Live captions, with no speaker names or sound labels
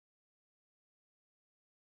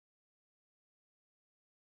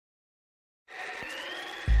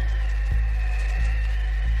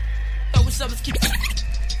up, let's keep it.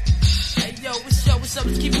 Hey yo, what's up,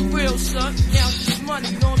 let's keep it real, son. Count this money,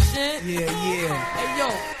 you know what I'm saying? Yeah. Hey yo,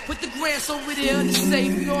 put the grants over there in the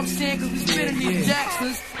safe, you know what I'm saying? Cause we spinning these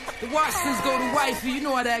Jacksons. The Washingtons go to wifey, you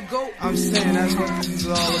know how that go. I'm saying that's what this is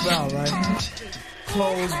all about, right?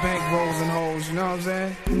 Clothes, bank rolls, and hoes, you know what I'm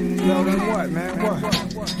saying? Yo, then what, man?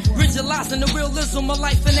 What? Visualizing the realism of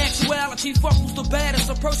life and actuality. Fuck who's the baddest,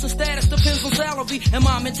 a person's status depends on salary. And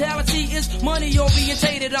my mentality is money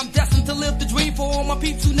orientated. I'm destined to live the dream for all my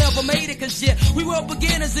peeps who never made it. Cause yeah, we were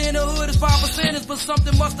beginners in the hood as 5%ers, but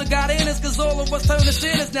something must have got in us, cause all of us turn to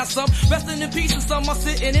sinners. Now some resting in peace and some are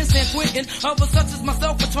sitting in San Quentin. Others such as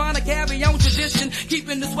myself are trying to carry on tradition,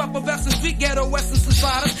 keeping this weapon vest and street ghetto essence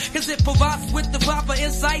inside us, cause it provides us with the proper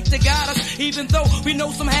insight to guide us. Even though we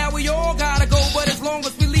know somehow we all gotta go, but as long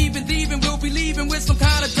as we leave and thieving, we'll be leaving with some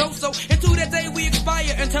kind of dope. So into that day we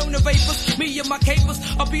expire and turn to vapors. Me and my capers,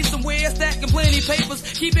 I'll be somewhere stacking plenty papers,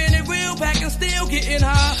 keeping it real, packing still getting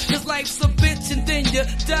high. Cause life's a bitch and then you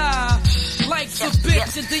die. Life's a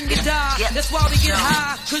bitch and then you die. That's why we get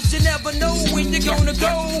high, cause you never know when you're gonna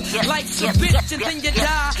go. Life's a bitch and then you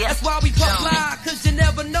die. That's why we puff fly, cause you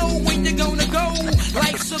never know when you're gonna go.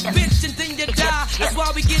 Life's a bitch and then you die. That's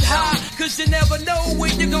why we get high, cause you never know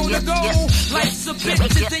when you're gonna go. Life's a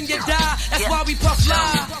bitch and then you die. That's why we puff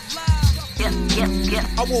fly.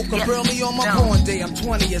 I woke up early on my born day. I'm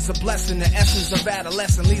 20 is a blessing. The essence of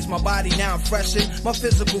adolescence leaves my body now I'm freshened. My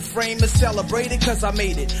physical frame is celebrated cause I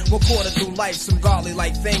made it. 1/4 through life, some godly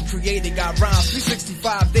like thing created. Got rhymes,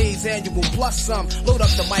 365 days annual plus some. Load up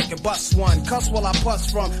the mic and bust one. Cuss while I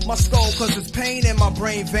puss from my skull cause it's pain in my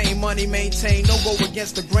brain vein. Money maintained, no go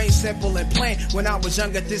against the grain, simple and plain. When I was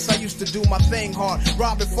younger, this I used to do my thing hard.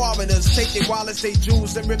 Robbing foreigners, take their wallets, they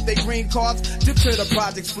jewels, and rip their green cards. Dip to the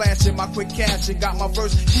projects, flashing my quick cash and got my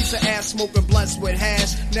first piece of ass smoking blunts with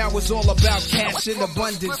hash. Now it's all about cash in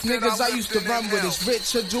abundance. Niggas I used to run with is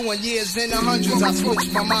rich or doing years in the hundreds. I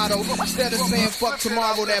switched my motto. Instead of saying fuck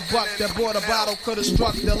tomorrow, that buck that bought a bottle could've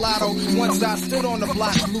struck the lotto. Once I stood on the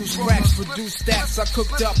block, loose cracks, produced stacks. I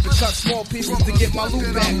cooked up and cut small pieces to get my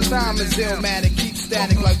loot back. Time is illmatic, keep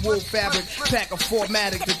static like wool fabric. Pack a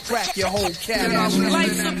 4matic to crack your whole cabbage.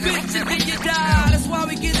 Life's a bitch and then you die. That's why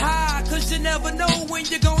we get high, cause you never know when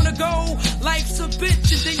you're gonna go. Life's a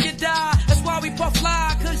bitch and then you die. That's why we puff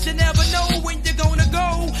fly, cause you never know when you're gonna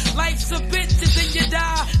go. Life's a bitch and then you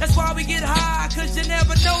die. That's why we get high, cause you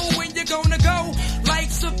never know when you're gonna go.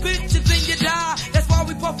 Life's a bitch